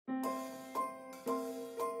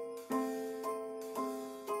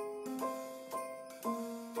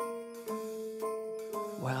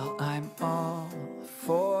I'm all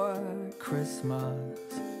for Christmas,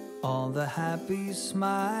 all the happy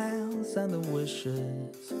smiles and the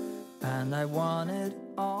wishes, and I want it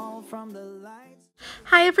all from the lights.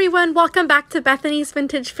 Hi everyone, welcome back to Bethany's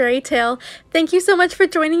Vintage Fairy Tale. Thank you so much for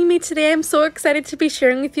joining me today. I'm so excited to be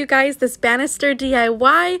sharing with you guys this banister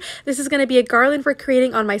DIY. This is going to be a garland we're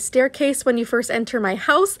creating on my staircase when you first enter my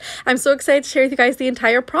house. I'm so excited to share with you guys the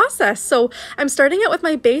entire process. So I'm starting out with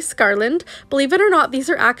my base garland. Believe it or not, these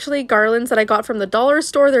are actually garlands that I got from the dollar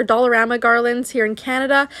store. They're Dollarama garlands here in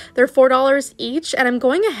Canada. They're $4 each, and I'm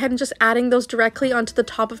going ahead and just adding those directly onto the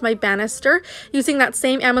top of my banister using that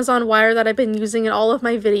same Amazon wire that I've been using in all of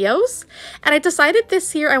my videos. And I decided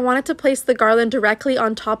this year I wanted to place the garland directly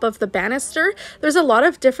on top of the banister. There's a lot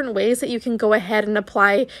of different ways that you can go ahead and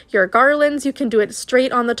apply your garlands. You can do it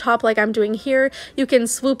straight on the top like I'm doing here. You can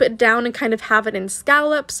swoop it down and kind of have it in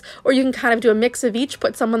scallops, or you can kind of do a mix of each,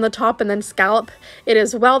 put some on the top and then scallop it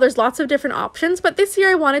as well. There's lots of different options, but this year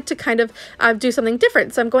I wanted to kind of do something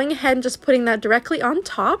different. So I'm going ahead and just putting that directly on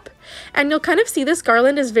top. And you'll kind of see this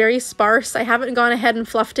garland is very sparse. I haven't gone ahead and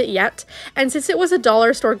fluffed it yet. And since it was a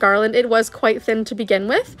dollar store garland, it was quite thin to begin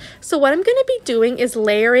with. So what I'm going to be doing is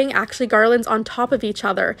layering actually garlands on top of each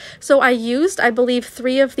other. So I used, I believe,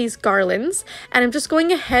 3 of these garlands, and I'm just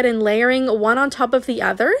going ahead and layering one on top of the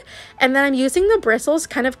other. And then I'm using the bristles,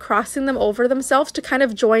 kind of crossing them over themselves to kind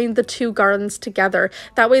of join the 2 garlands together.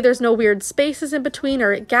 That way there's no weird spaces in between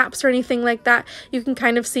or gaps or anything like that. You can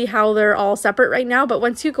kind of see how they're all separate right now, but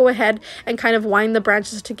once you go ahead and kind of wind the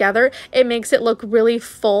branches together, it makes it look really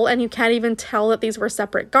full, and you can't even tell that these were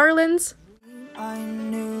separate garlands.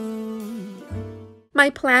 My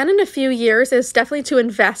plan in a few years is definitely to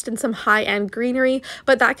invest in some high-end greenery,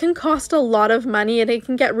 but that can cost a lot of money and it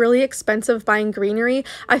can get really expensive buying greenery.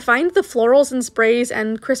 I find the florals and sprays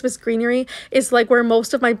and Christmas greenery is like where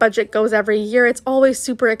most of my budget goes every year. It's always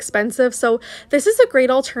super expensive, so this is a great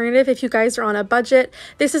alternative if you guys are on a budget.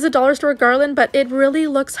 This is a dollar store garland, but it really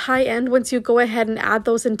looks high-end once you go ahead and add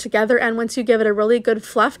those in together, and once you give it a really good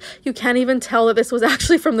fluff, you can't even tell that this was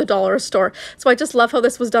actually from the dollar store. So I just love how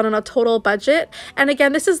this was done on a total budget. And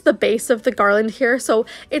again, this is the base of the garland here, so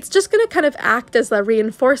it's just going to kind of act as a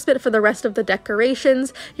reinforcement for the rest of the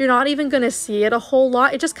decorations. You're not even going to see it a whole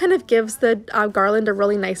lot. It just kind of gives the garland a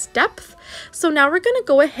really nice depth. So now we're going to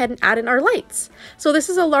go ahead and add in our lights. So this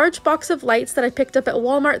is a large box of lights that I picked up at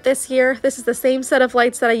Walmart this year. This is the same set of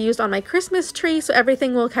lights that I used on my Christmas tree, so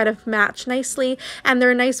everything will kind of match nicely, and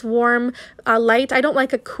they're a nice warm light. I don't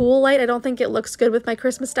like a cool light. I don't think it looks good with my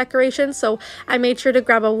Christmas decorations, so I made sure to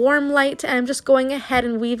grab a warm light, and I'm just going ahead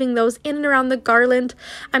and weaving those in and around the garland.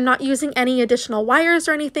 I'm not using any additional wires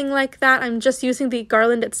or anything like that. I'm just using the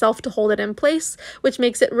garland itself to hold it in place, which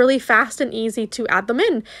makes it really fast and easy to add them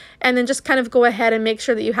in. And then just kind of go ahead and make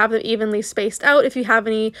sure that you have them evenly spaced out. If you have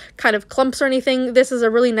any kind of clumps or anything, this is a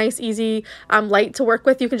really nice, easy light to work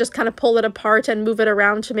with. You can just kind of pull it apart and move it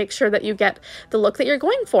around to make sure that you get the look that you're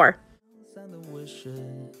going for.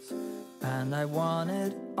 And I want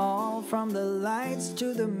it all, from the lights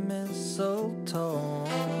to the mistletoe.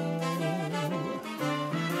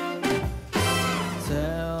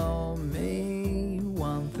 Tell me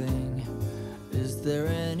one thing, is there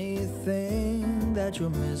anything that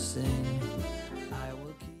you're missing?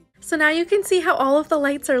 So now you can see how all of the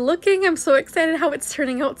lights are looking. I'm so excited how it's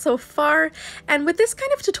turning out so far. And with this kind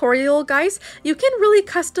of tutorial, guys, you can really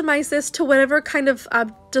customize this to whatever kind of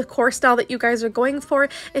decor style that you guys are going for.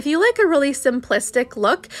 If you like a really simplistic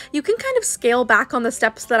look, you can kind of scale back on the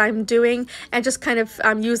steps that I'm doing and just kind of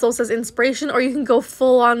use those as inspiration, or you can go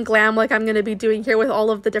full on glam like I'm going to be doing here with all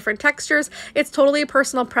of the different textures. It's totally a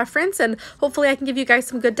personal preference, and hopefully I can give you guys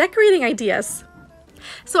some good decorating ideas.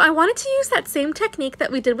 So I wanted to use that same technique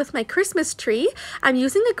that we did with my Christmas tree. I'm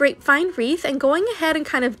using a grapevine wreath and going ahead and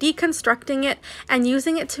kind of deconstructing it and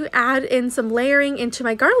using it to add in some layering into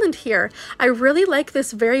my garland here. I really like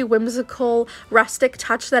this very whimsical, rustic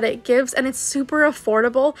touch that it gives, and it's super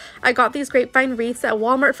affordable. I got these grapevine wreaths at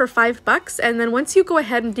Walmart for $5, and then once you go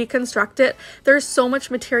ahead and deconstruct it, there's so much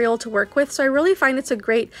material to work with. So I really find it's a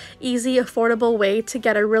great, easy, affordable way to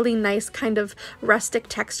get a really nice kind of rustic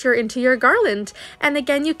texture into your garland. And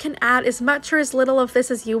again, you can add as much or as little of this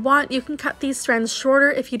as you want. You can cut these strands shorter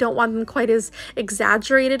if you don't want them quite as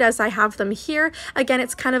exaggerated as I have them here. Again,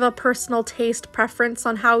 it's kind of a personal taste preference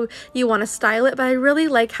on how you want to style it, but I really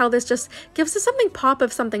like how this just gives us something pop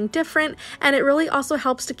of something different, and it really also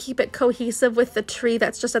helps to keep it cohesive with the tree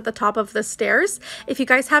that's just at the top of the stairs. If you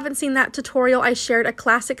guys haven't seen that tutorial, I shared a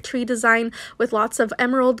classic tree design with lots of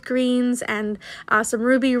emerald greens and some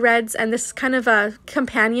ruby reds, and this is kind of a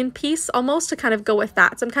companion piece almost to kind of go with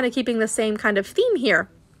that. So I'm kind of keeping the same kind of theme here.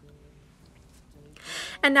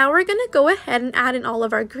 And now we're gonna go ahead and add in all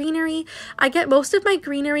of our greenery. I get most of my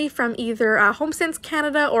greenery from either HomeSense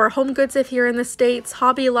Canada or Home Goods if you're in the States,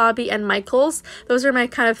 Hobby Lobby, and Michael's. Those are my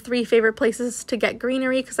kind of 3 favorite places to get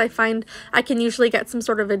greenery because I find I can usually get some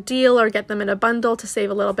sort of a deal or get them in a bundle to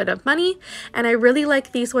save a little bit of money. And I really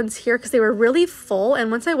like these ones here because they were really full,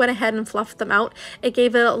 and once I went ahead and fluffed them out, it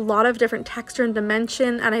gave it a lot of different texture and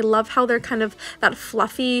dimension, and I love how they're kind of that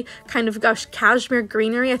fluffy kind of cashmere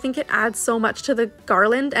greenery. I think it adds so much to the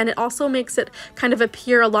garland, and it also makes it kind of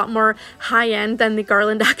appear a lot more high-end than the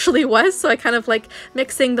garland actually was. So I kind of like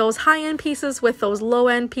mixing those high-end pieces with those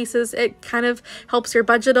low-end pieces. It kind of helps your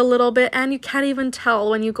budget a little bit, and you can't even tell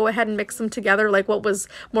when you go ahead and mix them together like what was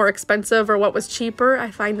more expensive or what was cheaper.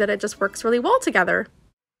 I find that it just works really well together.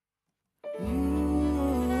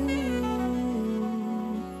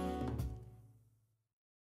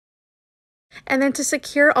 And then to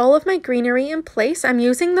secure all of my greenery in place, I'm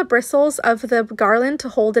using the bristles of the garland to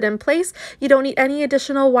hold it in place. You don't need any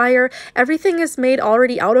additional wire. Everything is made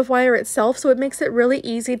already out of wire itself, so it makes it really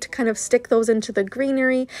easy to kind of stick those into the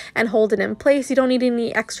greenery and hold it in place. You don't need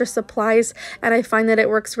any extra supplies, and I find that it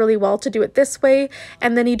works really well to do it this way.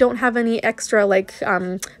 And then you don't have any extra like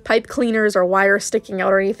pipe cleaners or wire sticking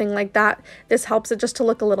out or anything like that. This helps it just to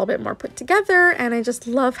look a little bit more put together, and I just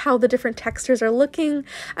love how the different textures are looking.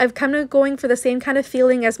 I've kind of going for the same kind of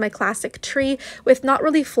feeling as my classic tree with not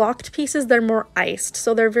really flocked pieces. They're more iced,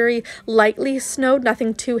 so they're very lightly snowed,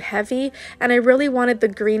 nothing too heavy, and I really wanted the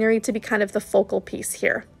greenery to be kind of the focal piece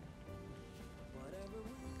here.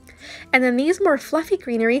 And then these more fluffy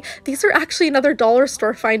greenery, these are actually another dollar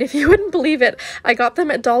store find, if you wouldn't believe it. I got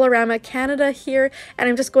them at Dollarama Canada here, and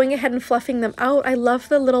I'm just going ahead and fluffing them out. I love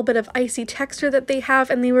the little bit of icy texture that they have,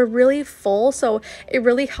 and they were really full, so it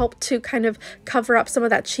really helped to kind of cover up some of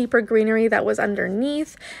that cheaper greenery that was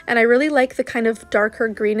underneath. And I really like the kind of darker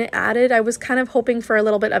green it added. I was kind of hoping for a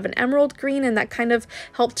little bit of an emerald green, and that kind of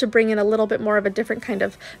helped to bring in a little bit more of a different kind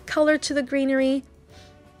of color to the greenery.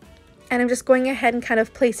 And I'm just going ahead and kind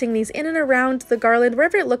of placing these in and around the garland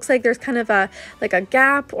wherever it looks like there's kind of a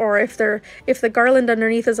gap, or if the garland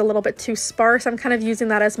underneath is a little bit too sparse, I'm kind of using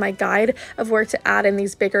that as my guide of where to add in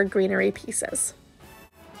these bigger greenery pieces.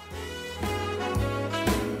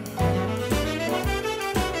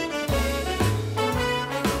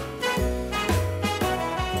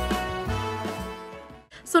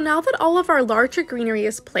 So now that all of our larger greenery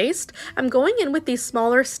is placed, I'm going in with these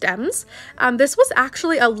smaller stems. This was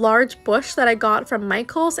actually a large bush that I got from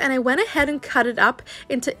Michael's, and I went ahead and cut it up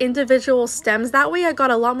into individual stems. That way I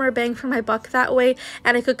got a lot more bang for my buck that way,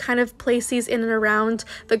 and I could kind of place these in and around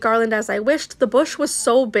the garland as I wished. The bush was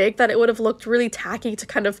so big that it would have looked really tacky to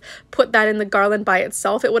kind of put that in the garland by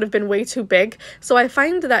itself. It would have been way too big. So I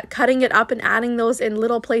find that cutting it up and adding those in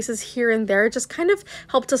little places here and there just kind of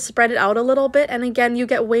helped to spread it out a little bit. And again, you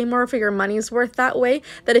get way more for your money's worth that way,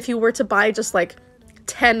 that if you were to buy just like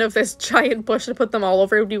 10 of this giant bush and put them all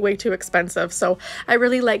over, it would be way too expensive. So I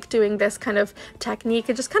really like doing this kind of technique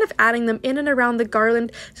and just kind of adding them in and around the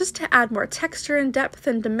garland just to add more texture and depth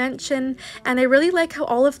and dimension. And I really like how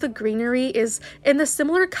all of the greenery is in the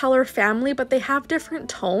similar color family, but they have different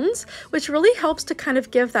tones, which really helps to kind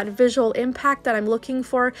of give that visual impact that I'm looking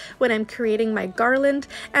for when I'm creating my garland.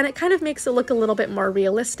 And it kind of makes it look a little bit more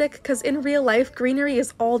realistic, because in real life greenery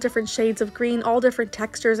is all different shades of green, all different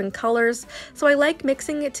textures and colors. So I like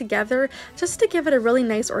mixing it together just to give it a really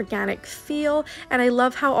nice organic feel, and I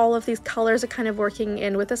love how all of these colors are kind of working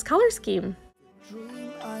in with this color scheme.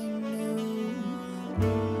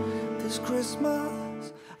 This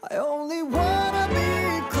Christmas, I only wanna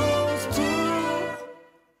be close to you.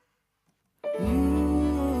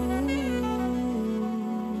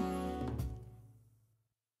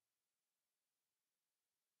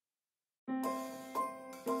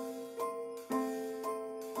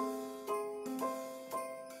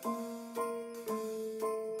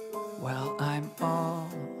 Well, I'm all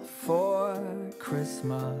for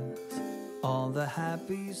Christmas, all the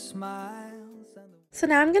happy smiles. So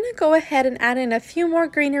now I'm going to go ahead and add in a few more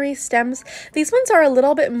greenery stems. These ones are a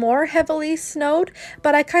little bit more heavily snowed,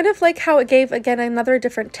 but I kind of like how it gave, again, another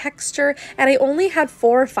different texture. And I only had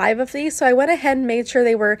 4 or 5 of these, so I went ahead and made sure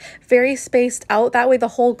they were very spaced out. That way the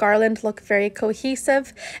whole garland looked very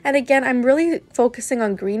cohesive. And again, I'm really focusing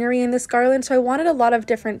on greenery in this garland, so I wanted a lot of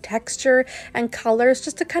different texture and colors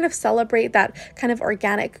just to kind of celebrate that kind of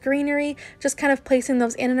organic greenery. Just kind of placing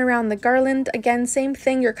those in and around the garland. Again, same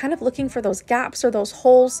thing, you're kind of looking for those gaps or those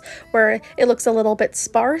holes where it looks a little bit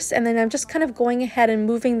sparse, and then I'm just kind of going ahead and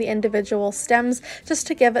moving the individual stems just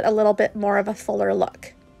to give it a little bit more of a fuller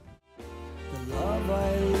look. The love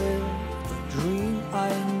I lived, the dream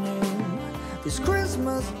I knew, this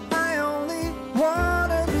Christmas I only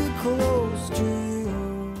wanted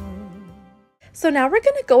So now we're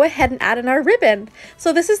going to go ahead and add in our ribbon.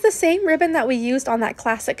 So this is the same ribbon that we used on that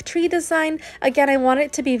classic tree design. Again, I want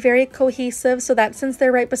it to be very cohesive so that since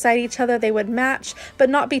they're right beside each other, they would match, but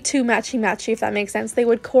not be too matchy-matchy, if that makes sense. They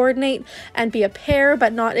would coordinate and be a pair,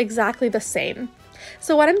 but not exactly the same.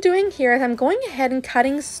 So what I'm doing here is I'm going ahead and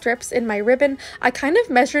cutting strips in my ribbon. I kind of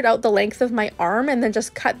measured out the length of my arm and then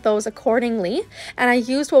just cut those accordingly. And I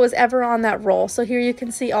used what was ever on that roll. So here you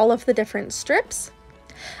can see all of the different strips.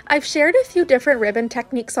 I've shared a few different ribbon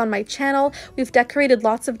techniques on my channel. We've decorated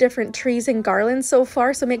lots of different trees and garlands so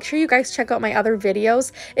far, so make sure you guys check out my other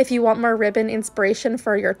videos if you want more ribbon inspiration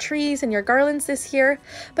for your trees and your garlands this year.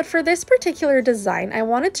 But for this particular design, I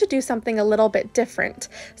wanted to do something a little bit different.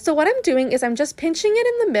 So what I'm doing is I'm just pinching it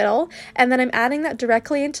in the middle, and then I'm adding that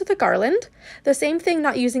directly into the garland. The same thing,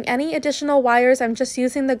 not using any additional wires, I'm just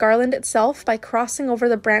using the garland itself by crossing over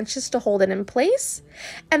the branches to hold it in place.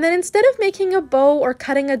 And then instead of making a bow or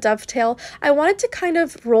cutting a dovetail, I wanted to kind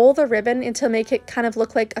of roll the ribbon to make it kind of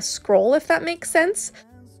look like a scroll, if that makes sense.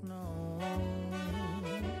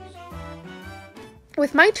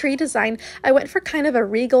 With my tree design, I went for kind of a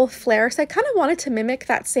regal flair, so I kind of wanted to mimic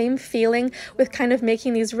that same feeling with kind of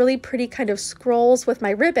making these really pretty kind of scrolls with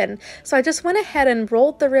my ribbon. So I just went ahead and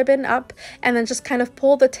rolled the ribbon up and then just kind of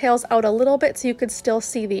pulled the tails out a little bit so you could still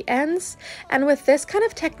see the ends. And with this kind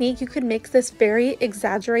of technique, you could make this very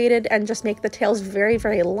exaggerated and just make the tails very,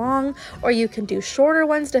 very long, or you can do shorter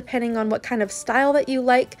ones depending on what kind of style that you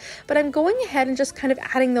like. But I'm going ahead and just kind of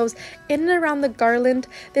adding those in and around the garland.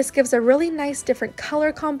 This gives a really nice different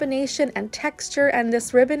color combination and texture, and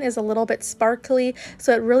this ribbon is a little bit sparkly,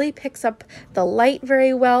 so it really picks up the light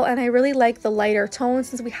very well, and I really like the lighter tone.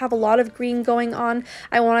 Since we have a lot of green going on,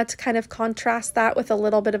 I wanted to kind of contrast that with a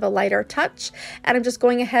little bit of a lighter touch, and I'm just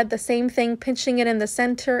going ahead the same thing, pinching it in the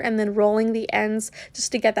center and then rolling the ends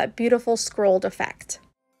just to get that beautiful scrolled effect.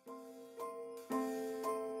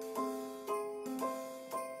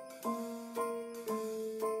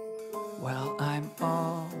 Well, I'm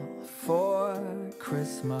all for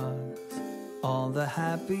Christmas, all the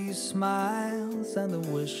happy smiles and the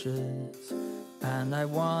wishes, and I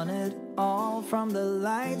want it all, from the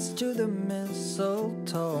lights to the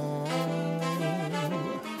mistletoe.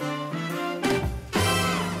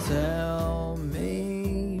 Tell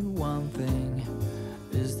me one thing,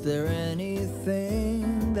 is there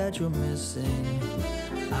anything that you're missing?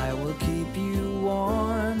 I will keep you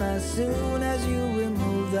warm as soon as you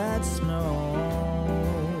remove that snow.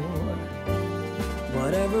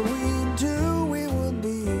 Whatever we do, we will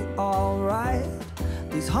be alright.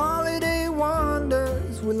 These holiday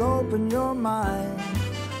wonders will open your mind.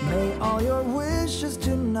 May all your wishes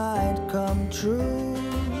tonight come true.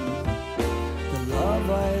 The love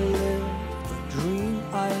I lived, the dream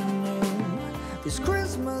I knew, this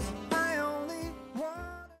Christmas I only want.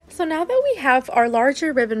 So now that we have our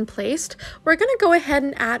larger ribbon placed, we're going to go ahead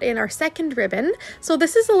and add in our second ribbon. So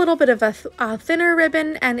this is a little bit of a thinner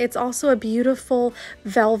ribbon, and it's also a beautiful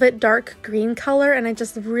velvet dark green color, and I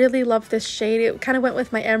just really love this shade. It kind of went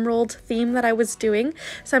with my emerald theme that I was doing.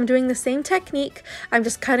 So I'm doing the same technique. I'm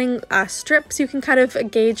just cutting strips. You can kind of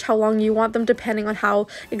gauge how long you want them depending on how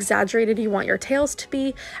exaggerated you want your tails to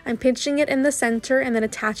be. I'm pinching it in the center and then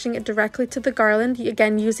attaching it directly to the garland,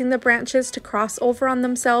 again using the branches to cross over on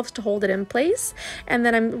themselves to hold it in place, and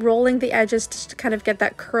then I'm rolling the edges to kind of get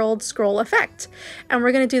that curled scroll effect. And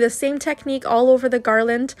we're going to do the same technique all over the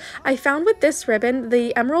garland. I found with this ribbon,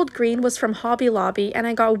 the emerald green was from Hobby Lobby, and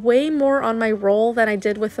I got way more on my roll than I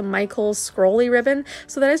did with the Michaels scrolly ribbon,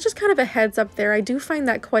 so that is just kind of a heads up there. I do find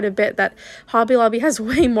that quite a bit, that Hobby Lobby has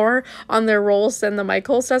way more on their rolls than the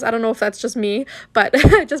Michaels does. I don't know if that's just me, but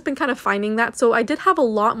I've just been kind of finding that. So I did have a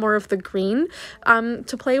lot more of the green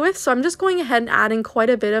to play with, so I'm just going ahead and adding quite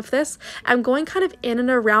a bit of this. I'm going kind of in and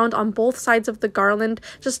around on both sides of the garland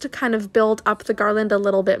just to kind of build up the garland a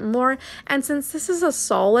little bit more. And since this is a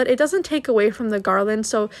solid, it doesn't take away from the garland,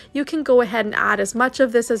 so you can go ahead and add as much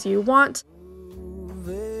of this as you want.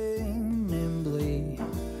 Moving nimbly,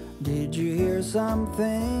 did you hear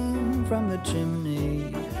something from the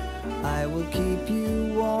chimney? I will keep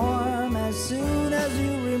you warm as soon as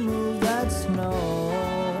you remove that snow.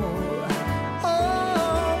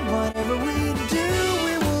 Oh, whatever we do,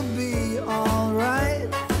 we will be alright.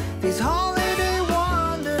 These holiday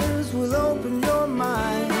wonders will open your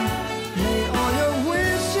mind. May all your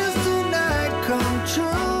wishes tonight come true.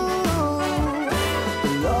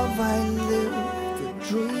 The love I lived, the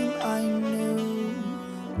dream I knew.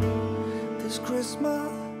 This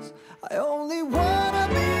Christmas, I only wanna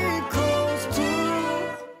be close to you.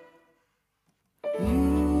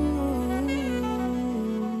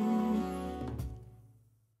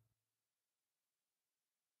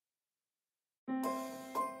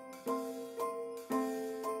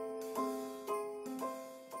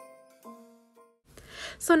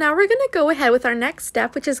 So now we're going to go ahead with our next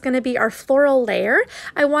step, which is going to be our floral layer.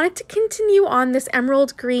 I wanted to continue on this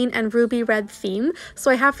emerald green and ruby red theme.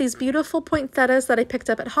 So I have these beautiful poinsettias that I picked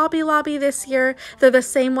up at Hobby Lobby this year. They're the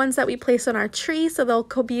same ones that we place on our tree, so they'll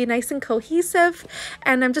be nice and cohesive.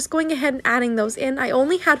 And I'm just going ahead and adding those in. I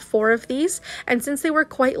only had 4 of these, and since they were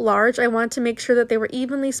quite large, I wanted to make sure that they were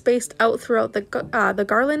evenly spaced out throughout the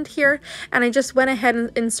garland here. And I just went ahead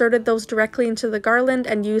and inserted those directly into the garland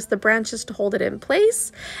and used the branches to hold it in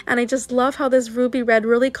place. And I just love how this ruby red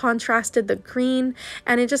really contrasted the green,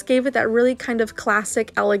 and it just gave it that really kind of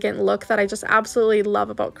classic, elegant look that I just absolutely love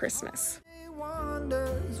about Christmas.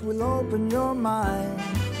 Wonders will open your mind.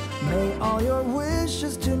 May all your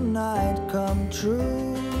wishes tonight come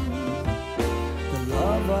true. The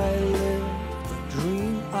love I lived, the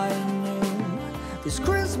dream I knew. This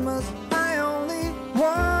Christmas I only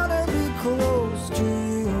wanna be close to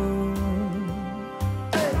you.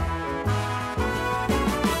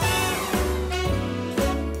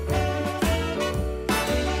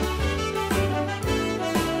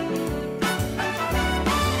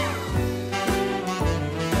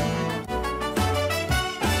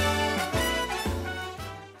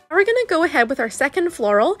 We're going to go ahead with our second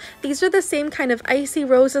floral. These are the same kind of icy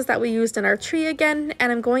roses that we used in our tree again,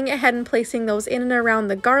 and I'm going ahead and placing those in and around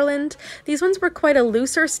the garland. These ones were quite a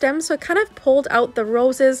looser stem, so I kind of pulled out the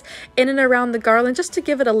roses in and around the garland just to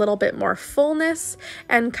give it a little bit more fullness,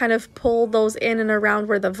 and kind of pull those in and around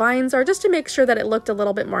where the vines are, just to make sure that it looked a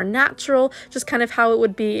little bit more natural, just kind of how it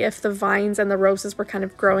would be if the vines and the roses were kind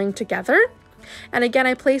of growing together. And again,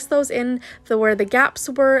 I placed those in where the gaps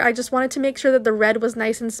were. I just wanted to make sure that the red was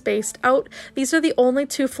nice and spaced out. These are the only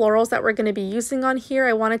 2 florals that we're going to be using on here.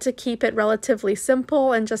 I wanted to keep it relatively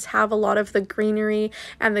simple and just have a lot of the greenery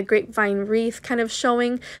and the grapevine wreath kind of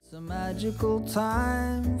showing. It's a magical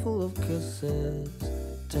time full of kisses.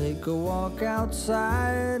 Take a walk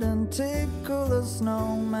outside and tickle the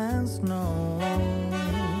snowman's nose.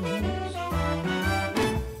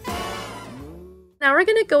 Now we're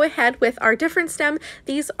going to go ahead with our different stem.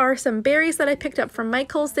 These are some berries that I picked up from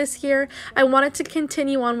Michael's this year. I wanted to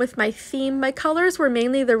continue on with my theme. My colors were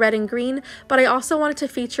mainly the red and green, but I also wanted to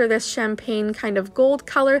feature this champagne kind of gold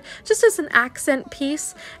color just as an accent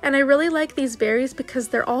piece. And I really like these berries because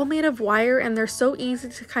they're all made of wire and they're so easy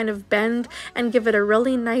to kind of bend and give it a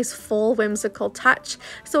really nice full whimsical touch.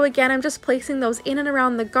 So again, I'm just placing those in and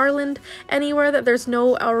around the garland. Anywhere that there's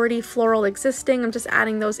no already floral existing, I'm just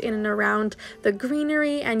adding those in and around the greenery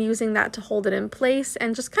and using that to hold it in place,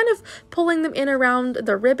 and just kind of pulling them in around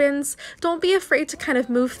the ribbons. Don't be afraid to kind of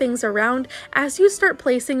move things around. As you start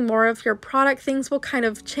placing more of your product, things will kind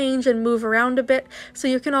of change and move around a bit, so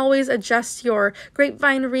you can always adjust your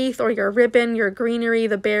grapevine wreath or your ribbon, your greenery,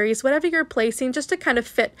 the berries, whatever you're placing, just to kind of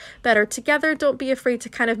fit better together. Don't be afraid to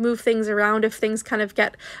kind of move things around if things kind of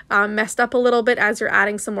get messed up a little bit as you're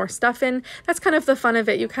adding some more stuff in. That's kind of the fun of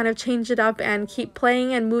it. You kind of change it up and keep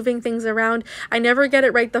playing and moving things around. I never get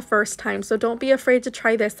it right the first time, so don't be afraid to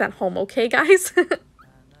try this at home, okay guys?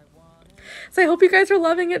 So I hope you guys are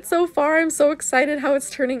loving it so far. I'm so excited how it's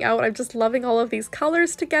turning out. I'm just loving all of these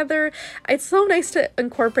colors together. It's so nice to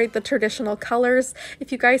incorporate the traditional colors.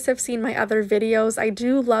 If you guys have seen my other videos, I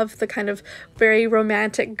do love the kind of very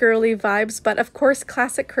romantic girly vibes, but of course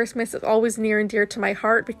classic Christmas is always near and dear to my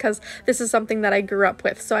heart because this is something that I grew up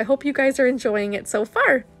with. So I hope you guys are enjoying it so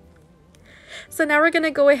far. So now we're going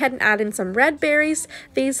to go ahead and add in some red berries.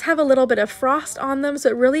 These have a little bit of frost on them, so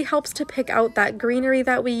it really helps to pick out that greenery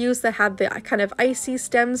that we use that had the kind of icy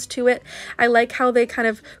stems to it. I like how they kind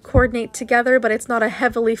of coordinate together, but it's not a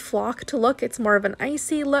heavily flocked look. It's more of an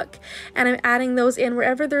icy look. And I'm adding those in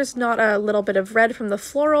wherever there's not a little bit of red from the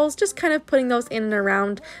florals, just kind of putting those in and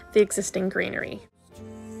around the existing greenery.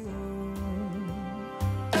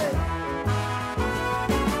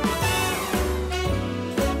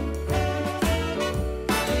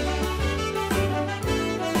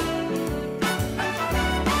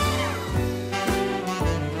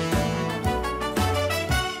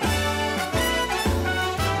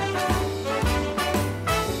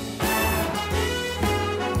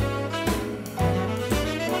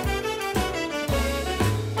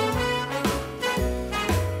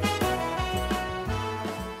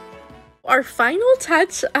 Our final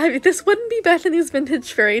touch, this wouldn't be Bethany's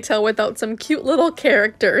Vintage Fairy Tale without some cute little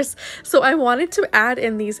characters. So I wanted to add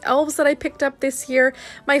in these elves that I picked up this year.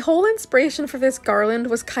 My whole inspiration for this garland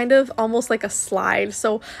was kind of almost like a slide.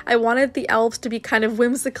 So I wanted the elves to be kind of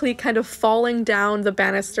whimsically kind of falling down the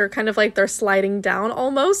banister, kind of like they're sliding down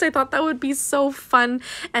almost. I thought that would be so fun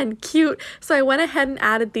and cute. So I went ahead and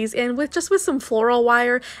added these in with some floral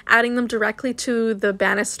wire, adding them directly to the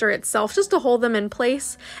banister itself just to hold them in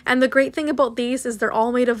place. And the great thing thing about these is they're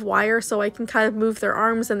all made of wire, so I can kind of move their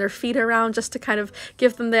arms and their feet around just to kind of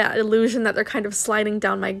give them the illusion that they're kind of sliding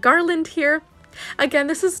down my garland here. Again,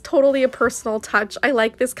 this is totally a personal touch. I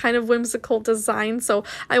like this kind of whimsical design, so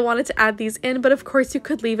I wanted to add these in, but of course you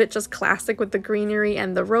could leave it just classic with the greenery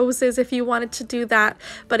and the roses if you wanted to do that.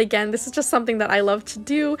 But again, this is just something that I love to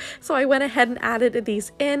do, so I went ahead and added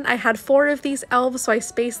these in. I had 4 of these elves, so I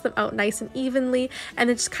spaced them out nice and evenly, and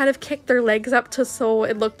it just kind of kicked their legs up to so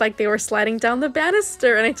it looked like they were sliding down the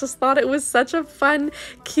banister, and I just thought it was such a fun,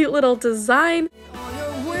 cute little design. All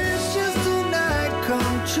your wishes tonight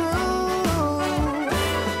come true.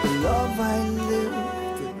 I lived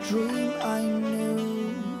the dream I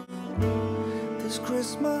knew. This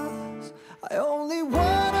Christmas, I only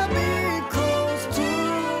wanna be close to you.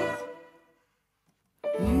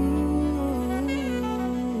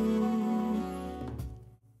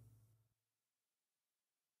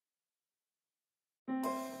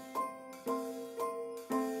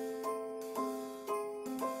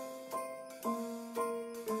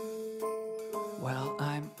 Well,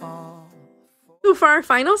 I'm all. For our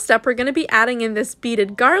final step, we're going to be adding in this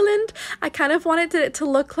beaded garland. I kind of wanted it to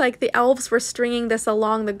look like the elves were stringing this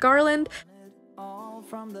along the garland. All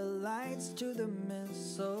from the lights to the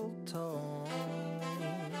mistletoe.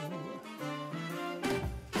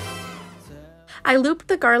 I looped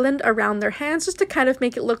the garland around their hands just to kind of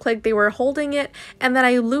make it look like they were holding it, and then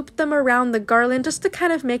I looped them around the garland just to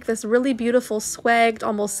kind of make this really beautiful swagged,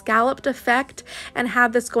 almost scalloped effect, and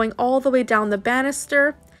have this going all the way down the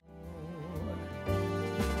banister.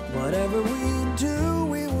 Whatever we do,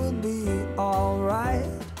 we will be alright.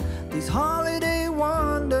 These holiday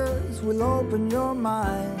wonders will open your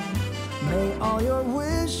mind. May all your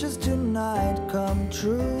wishes tonight come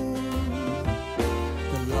true.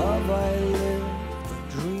 The love I live,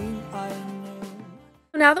 the dream I knew.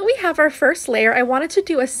 Now that we have our first layer, I wanted to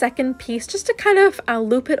do a second piece just to kind of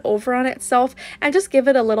loop it over on itself and just give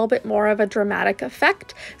it a little bit more of a dramatic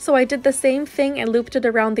effect. So I did the same thing and looped it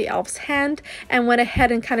around the elf's hand and went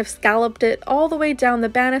ahead and kind of scalloped it all the way down the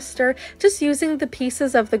banister, just using the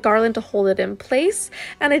pieces of the garland to hold it in place.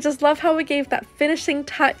 And I just love how we gave that finishing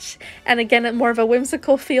touch, and again, more of a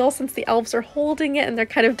whimsical feel since the elves are holding it and they're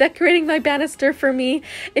kind of decorating my banister for me.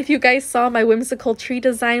 If you guys saw my whimsical tree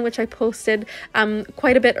design, which I posted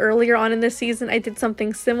quite a bit earlier on in the season, I did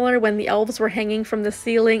something similar when the elves were hanging from the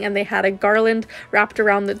ceiling and they had a garland wrapped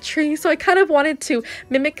around the tree. So I kind of wanted to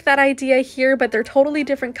mimic that idea here, but they're totally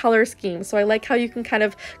different color schemes. So I like how you can kind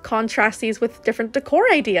of contrast these with different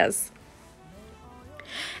decor ideas.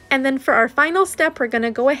 And then for our final step, we're going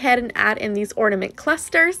to go ahead and add in these ornament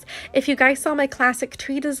clusters. If you guys saw my classic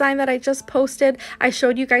tree design that I just posted, I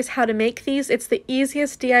showed you guys how to make these. It's the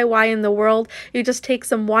easiest DIY in the world. You just take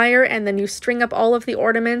some wire and then you string up all of the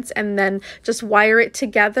ornaments and then just wire it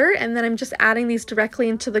together. And then I'm just adding these directly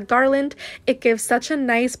into the garland. It gives such a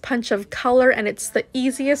nice punch of color, and it's the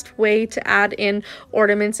easiest way to add in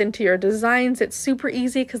ornaments into your designs. It's super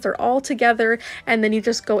easy because they're all together, and then you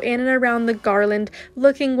just go in and around the garland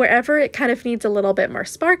looking wherever it kind of needs a little bit more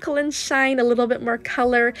sparkle and shine, a little bit more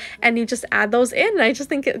color, and you just add those in. And I just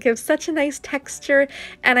think it gives such a nice texture.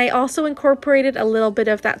 And I also incorporated a little bit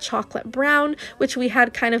of that chocolate brown, which we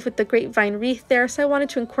had kind of with the grapevine wreath there, so I wanted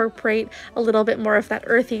to incorporate a little bit more of that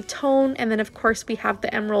earthy tone. And then of course we have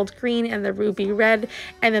the emerald green and the ruby red,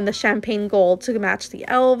 and then the champagne gold to match the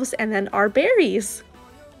elves, and then our berries.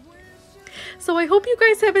 So I hope you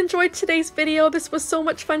guys have enjoyed today's video. This was so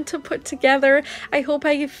much fun to put together. I hope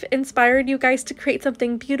I've inspired you guys to create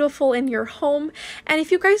something beautiful in your home. And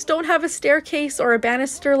if you guys don't have a staircase or a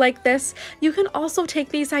banister like this, you can also take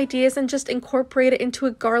these ideas and just incorporate it into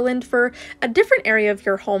a garland for a different area of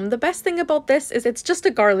your home. The best thing about this is it's just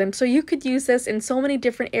a garland, so you could use this in so many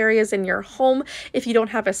different areas in your home if you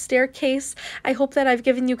don't have a staircase. I hope that I've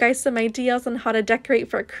given you guys some ideas on how to decorate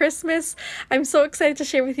for Christmas. I'm so excited to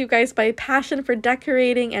share with you guys my passion for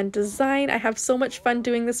decorating and design. I have so much fun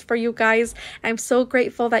doing this for you guys. I'm so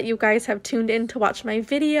grateful that you guys have tuned in to watch my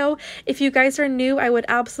video. If you guys are new, I would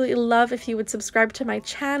absolutely love if you would subscribe to my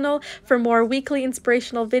channel for more weekly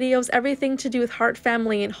inspirational videos, everything to do with heart,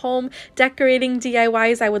 family, and home, decorating,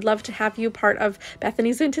 DIYs. I would love to have you part of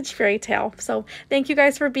Bethany's Vintage Fairy Tale. So thank you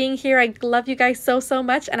guys for being here. I love you guys so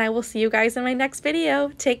much, and I will see you guys in my next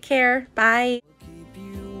video. Take care. Bye. Keep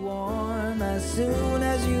you warm as soon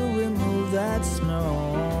as you remove that snow.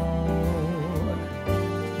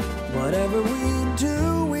 Whatever we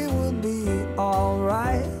do, we will be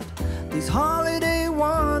alright. These holiday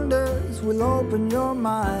wonders will open your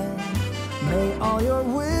mind. May all your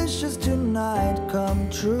wishes tonight come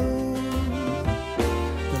true.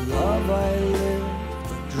 The love I live,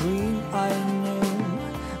 the dream I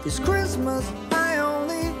knew. 'cause Christmas